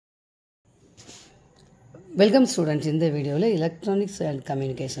Welcome students. In the video electronics and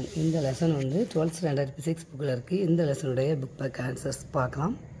communication இந்த lesson வந்து 12th standard physics bookல இருக்கு. இந்த lesson உடைய book back answers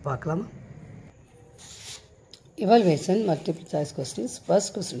பார்க்கலாம். Evaluation multiple choice questions. First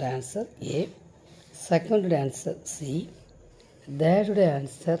question answer A, second answer C, third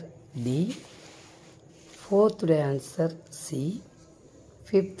answer D, fourth answer C,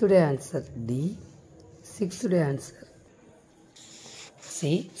 fifth answer D, sixth answer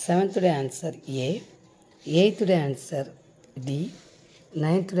C, seventh answer A, 8th answer D,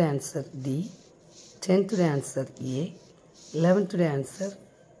 9th answer D, 10th answer A, 11th answer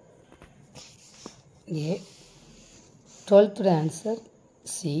A, 12th answer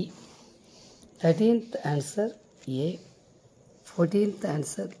C, 13th answer A, 14th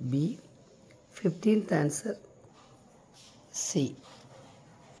answer B, 15th answer C.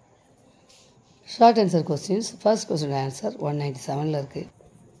 Short answer questions. First question answer 197 இருக்கு.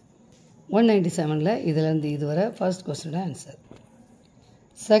 197 இதிலிருந்து இதுவரை first question answer.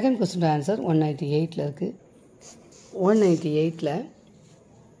 Second question answer 198 இருக்கு. 198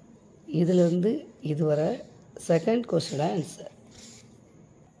 இதிலிருந்து இதுவரை second question answer.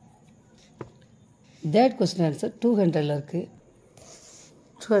 Third question answer 200 இருக்கு.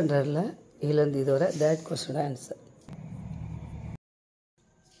 200 இதிலிருந்து இதுவரை third question answer.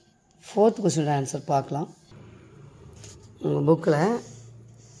 Fourth question answer பார்க்கலாம். உங்கள் புக்கில்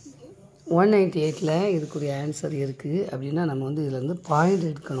 198 இதுக்குரிய ஆன்சர் இருக்குது அப்படின்னா நம்ம வந்து இதில் வந்து பாயிண்ட்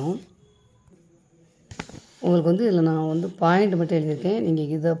எடுக்கணும். உங்களுக்கு வந்து இதில் நான் வந்து பாயிண்ட் மட்டும் எழுதியிருக்கேன்.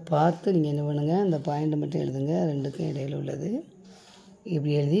 நீங்கள் இதை பார்த்து நீங்கள் என்ன பண்ணுங்கள், அந்த பாயிண்ட் மட்டும் எழுதுங்க. ரெண்டுக்கும் இடையில் உள்ளது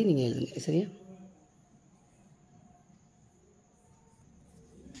இப்படி எழுதி நீங்கள் எழுதுங்க. சரியா?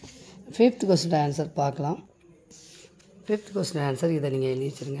 ஃபிஃப்த் கொஸ்டின் ஆன்சர் பார்க்கலாம். ஃபிஃப்த் கொஸ்டின் ஆன்சர் இதை நீங்கள்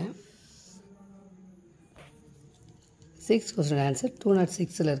எழுதி வச்சுருங்க. சிக்ஸ்த் கொஸ்டின் ஆன்சர்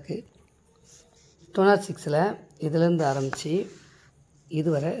 206 இருக்குது. 206 இதிலேருந்து ஆரம்பித்து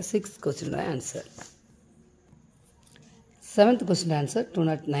இதுவரை sixth question answer. Seventh question answer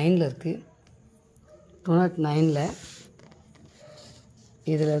 209 இருக்குது. 209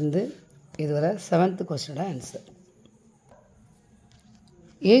 இதிலேருந்து இதுவரை seventh question answer.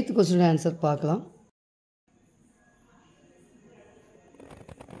 Eighth question answer பார்க்கலாம்.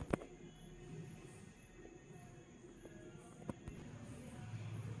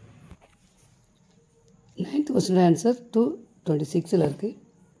 நைன்த் கொஸ்டின் ஆன்சர் 226 இருக்குது.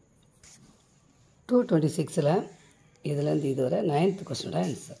 226 இதிலேருந்து இதுவரை ninth question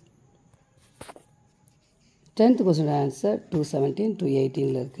answer. Tenth question answer 217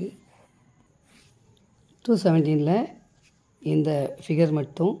 218 இருக்குது. 217 இந்த ஃபிகர்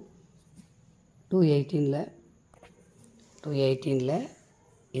மட்டும் 218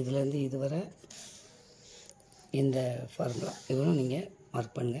 இதிலேருந்து இதுவரை இந்த ஃபார்முலா இவ்வளோ நீங்கள்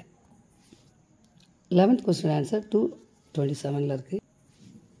மார்க் பண்ணுங்கள். 11th கொஸ்டின் ஆன்சர் 227 இருக்குது.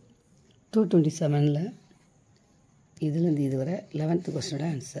 227 இதிலேருந்து இதுவரை 11th question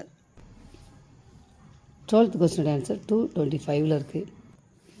answer. 12th question answer 225 இருக்குது.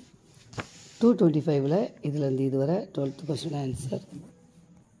 225 இதிலேருந்து இதுவரை 12th question answer.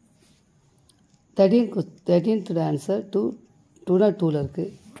 13th answer 202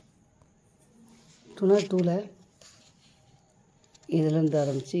 இருக்குது. 202 இதிலேருந்து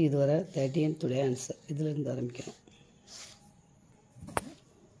ஆரம்பித்து இதுவரை 13th ஆன்சர். இதிலேருந்து ஆரம்பிக்கணும்.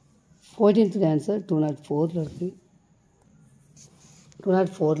 14th ஆன்சர் 204 இருக்குது.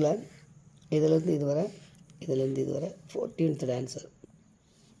 204 இதிலேருந்து இதுவரை 14th ஆன்சர்.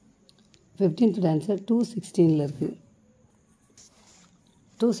 15th ஆன்சர் 216 இருக்குது.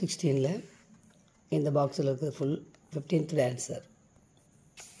 216 இந்த பாக்ஸில் இருக்குது full 15th answer.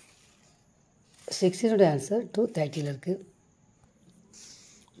 16th answer 230 இருக்குது.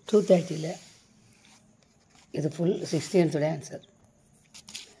 230 இது full 16th answer.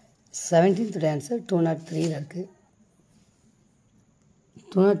 17th answer 203 இருக்குது.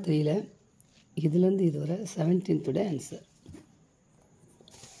 203 இதிலேருந்து இதுவரை 17th ஆன்சர்.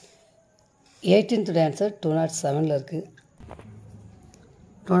 18th ஆன்சர் 207 இருக்குது.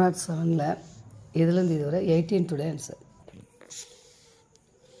 207 இதிலேருந்து இதுவரை 18th ஆன்சர்.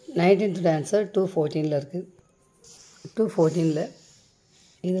 19th ஆன்சர் 214 இருக்குது. 214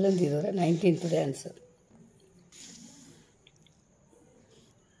 இதிலேருந்து இதுவரை 19th ஆன்சர்.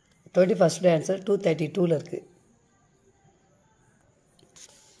 21st ஆன்சர் 232 இருக்குது.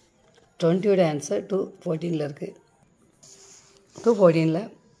 20th ஆன்சர் 214 இருக்குது. 214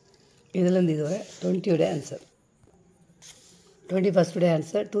 இதிலேருந்து இதுவரை 20th ஆன்சர். 21st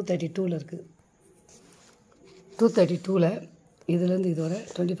ஆன்சர் 232 இருக்குது. 232 இதிலேருந்து இதுவரை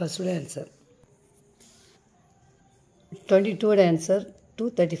 21st ஆன்சர். 22 ஆன்சர்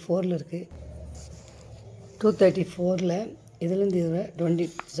 234 இருக்குது. 234ல் இதுலேருந்து இதுவரை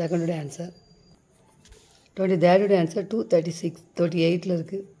 22nd ஆன்சர். 23rd ஆன்சர் 236 38ல்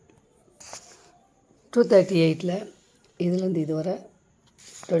இருக்குது. 238ல் இதுலேருந்து இதுவரை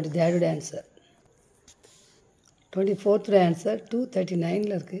 23rd ஆன்சர். 24th ஆன்சர்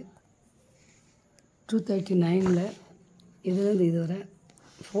 239ல் இருக்குது. 239ல் இதுலேருந்து இதுவரை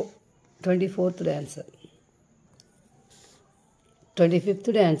 24th ஆன்சர்.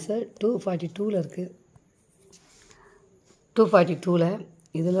 25th ஆன்சர் 242ல் இருக்குது. 242ல்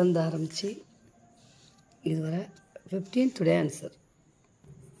இதுலேருந்து ஆரம்பித்து இதுவரை 15th ஆன்சர்.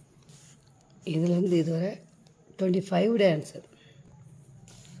 இதுலேருந்து இதுவரை 25th ஆன்சர்.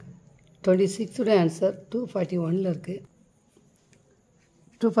 26th ஆன்சர் 241ல் இருக்குது.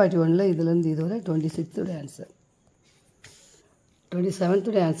 241ல் இதுலேருந்து இதுவரை 26th ஆன்சர்.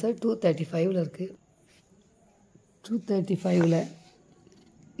 27th ஆன்சர் 235ல் இருக்குது. 235ல்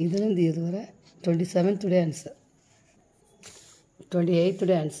இதுலேருந்து இதுவரை 27th ஆன்சர்.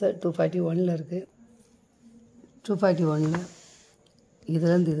 28th ஆன்சர் 241ல் இருக்குது. 241ல்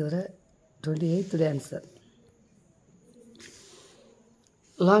இதுலேருந்து இதுவரை 28th answer.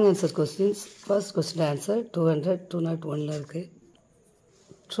 Long answer questions. First question answer 200 201ல் இருக்குது.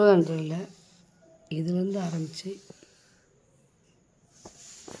 200ல் இதுலேருந்து ஆரம்பித்து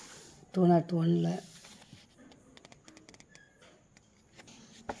 201ல்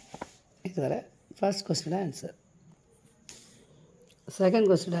இதுவரை first question answer. Second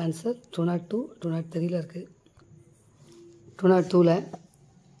question answer 202 203ல் இருக்குது. 202ல்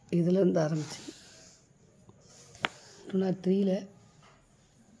இதுலேருந்து ஆரம்பித்து 203ல்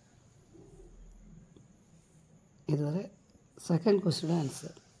இதுவரை second question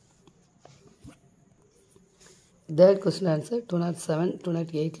answer. Third question answer 207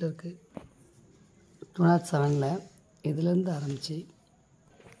 208ல் இருக்குது. 207ல் இதுலேருந்து ஆரம்பித்து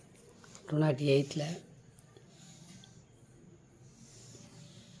 208ல்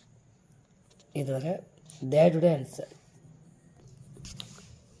இதுவரை தேர்ட் ஆன்சர்.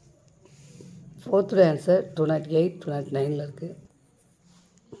 ஃபோர்த் ஆன்சர் 208 209ல் இருக்குது.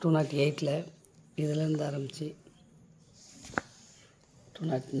 208ல் இதுலேருந்து ஆரம்பித்து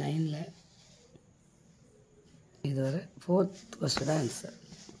 209ல் இதுவரை fourth question answer.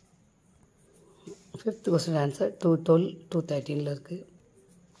 Fifth question answer 212 213ல் இருக்குது.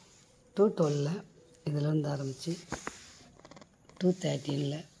 212ல் இதுலேருந்து ஆரம்பித்து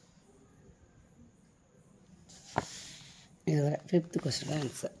 213ல் இதுவரை fifth question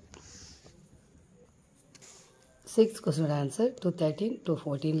answer. Sixth question answer 213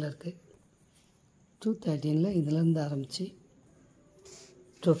 214ல் இருக்குது. 213ல் இதுலேருந்து ஆரம்பித்து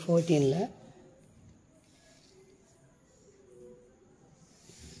 214ல்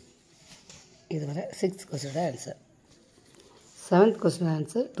இதுவரை sixth question answer. Seventh question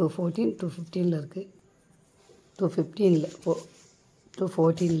answer 214 215ல் இருக்குது.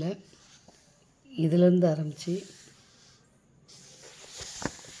 214ல் இதுலேருந்து ஆரம்பித்து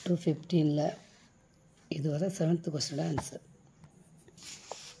 215ல் இதுவரை seventh question answer.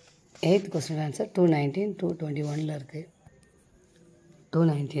 Eighth question answer 219 221ல் இருக்குது.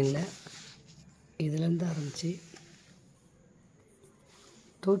 219ல் இதுலேருந்து ஆரம்பித்து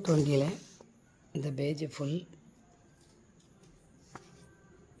 220ல் இந்த பேஜ் ஃபுல்.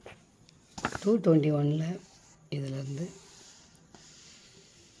 221ல் இதிலேருந்து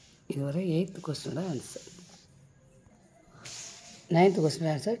இதுவரை eighth கொஸ்டினோட answer. Ninth question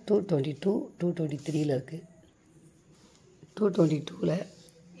answer 222 223ல் இருக்குது. 222ல்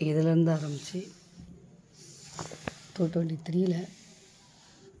இதிலேருந்து ஆரம்பித்து 223ல்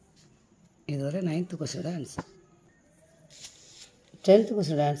இதுவரை ninth கொஸ்டினோட answer. Tenth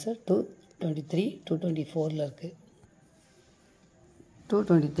question answer 223 224ல் இருக்குது.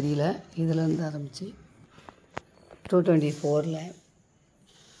 223ல் இதிலேருந்து ஆரம்பித்து 224ல்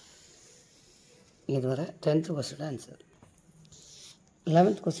இதுவரை tenth question answer.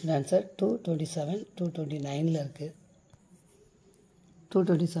 11th question answer 227 229ல் இருக்குது.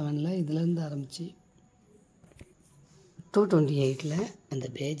 227ல் இதிலேருந்து ஆரம்பித்து 228ல் அந்த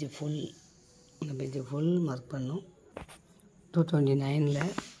பேஜ் ஃபுல் மார்க் பண்ணும். 229ல்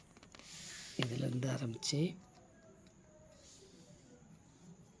இதிலேருந்து ஆரம்பித்து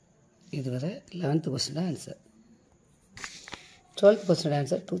இதுவரை 11th question answer. 12th question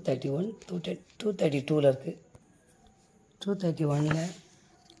answer 231 232ல் இருக்குது. 231ல்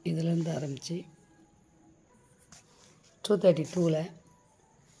இதிலேருந்து ஆரம்பித்து 232ல்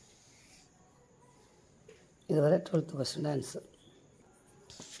இதுவரை 12th question answer.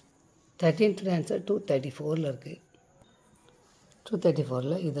 13th answer 234ல் இருக்குது.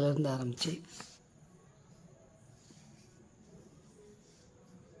 234ல் இதிலேருந்து ஆரம்பித்து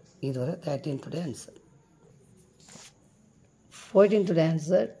இதுவரை 13th ஆன்சர். 14th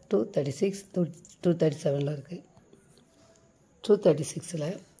ஆன்சர் 236 237 இருக்குது.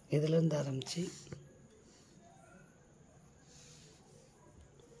 236 இதிலேருந்து ஆரம்பித்து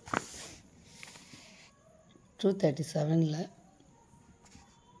 237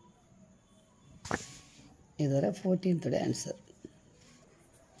 இதுவரை 14th ஆன்சர்.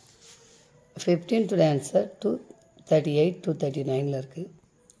 15th ஆன்சர் 238 239 இருக்குது.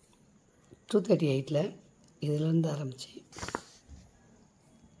 238 இதிலேருந்து ஆரம்பித்து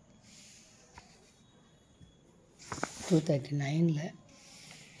 239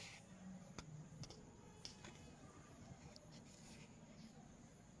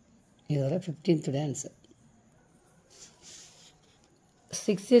 இதுவரை 15th ஆன்சர்.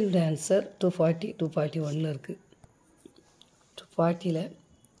 16th ஆன்சர் 240 241 இருக்குது. 240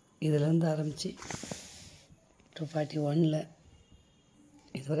 இதிலேருந்து ஆரம்பித்து 241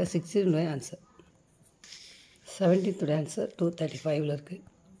 இதுவரை 16th ஆன்சர். 17th ஆன்சர் 235 இருக்குது.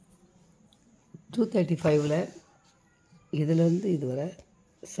 235 இதிலேருந்து இதுவரை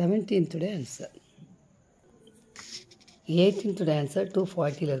 17th ஆன்சர். 18th ஆன்சர்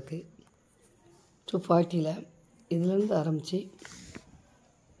 240 இருக்குது. 240 இதிலேருந்து ஆரம்பித்து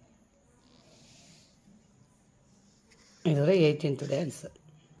இதுவரை 18th answer.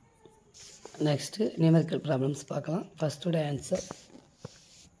 Next numerical problems பார்க்கலாம். ஃபஸ்ட்டோட answer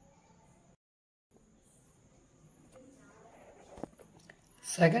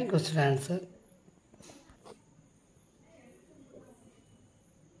second question answer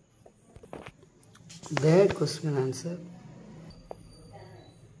third question answer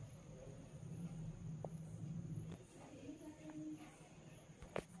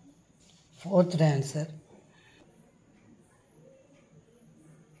fourth answer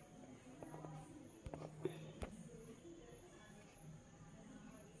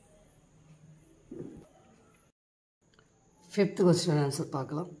fifth question answer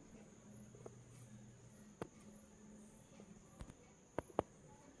பார்க்கலாம்.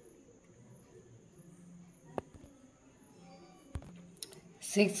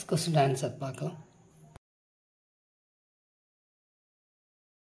 sixth question answer பார்க்கலாம்.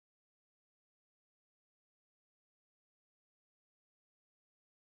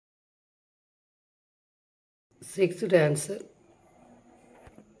 sixth answer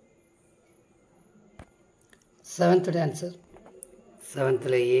seventh answer seventh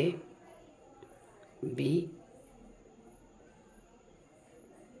A B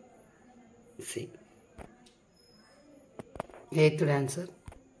C. Eighth answer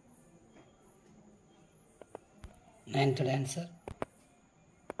ninth answer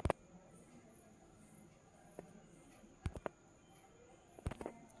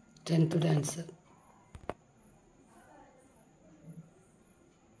 10th answer.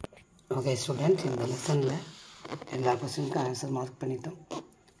 Okay student, இந்த லெசனில் எல்லா கொஸ்டினுக்கும் answer mark பண்ணிட்டோம்.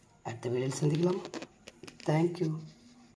 அடுத்த வீடியோவில் சந்திக்கலாம். Thank you.